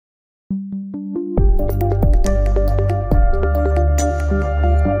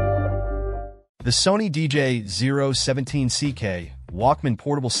The Sony DEJ017CK Walkman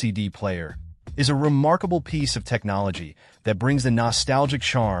portable CD player is a remarkable piece of technology that brings the nostalgic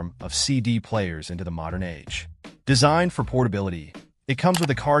charm of CD players into the modern age. Designed for portability, it comes with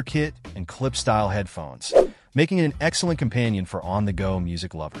a car kit and clip-style headphones, making it an excellent companion for on-the-go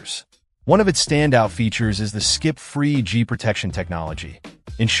music lovers. One of its standout features is the skip-free G-protection technology,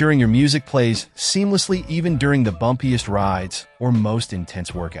 ensuring your music plays seamlessly even during the bumpiest rides or most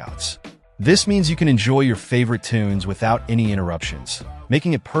intense workouts. This means you can enjoy your favorite tunes without any interruptions,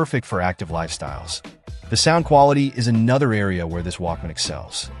 making it perfect for active lifestyles. The sound quality is another area where this Walkman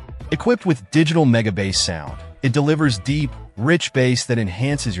excels. Equipped with digital mega bass sound, it delivers deep, rich bass that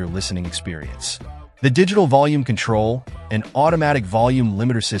enhances your listening experience. The digital volume control and automatic volume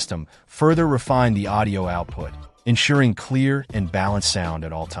limiter system further refine the audio output, ensuring clear and balanced sound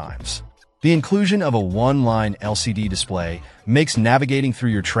at all times. The inclusion of a one-line LCD display makes navigating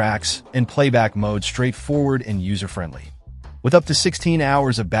through your tracks and playback mode straightforward and user-friendly. With up to 16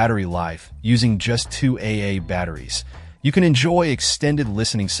 hours of battery life using just 2 AA batteries, you can enjoy extended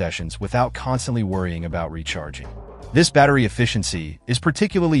listening sessions without constantly worrying about recharging. This battery efficiency is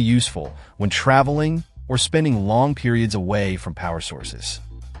particularly useful when traveling or spending long periods away from power sources.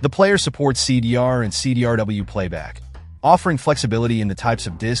 The player supports CDR and CDRW playback, offering flexibility in the types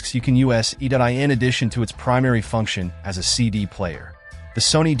of discs you can use in addition to its primary function as a CD player. The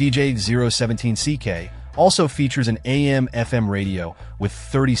Sony DEJ017CK also features an AM/FM radio with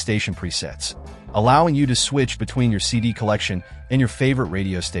 30 station presets, allowing you to switch between your CD collection and your favorite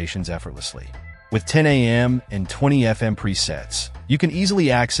radio stations effortlessly. With 10 AM and 20 FM presets, you can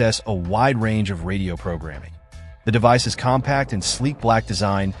easily access a wide range of radio programming. The device's compact and sleek black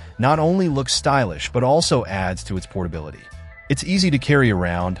design not only looks stylish but also adds to its portability. It's easy to carry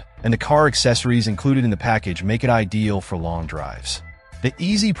around, and the car accessories included in the package make it ideal for long drives. The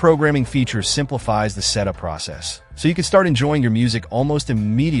easy programming feature simplifies the setup process, so you can start enjoying your music almost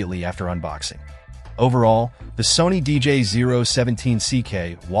immediately after unboxing. Overall, the Sony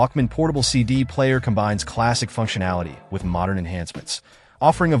DEJ017CK Walkman portable CD player combines classic functionality with modern enhancements,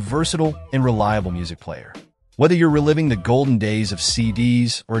 offering a versatile and reliable music player. Whether you're reliving the golden days of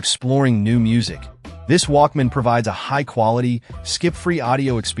CDs or exploring new music, this Walkman provides a high-quality, skip-free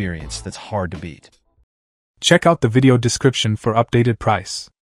audio experience that's hard to beat. Check out the video description for updated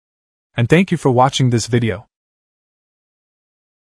price. And thank you for watching this video.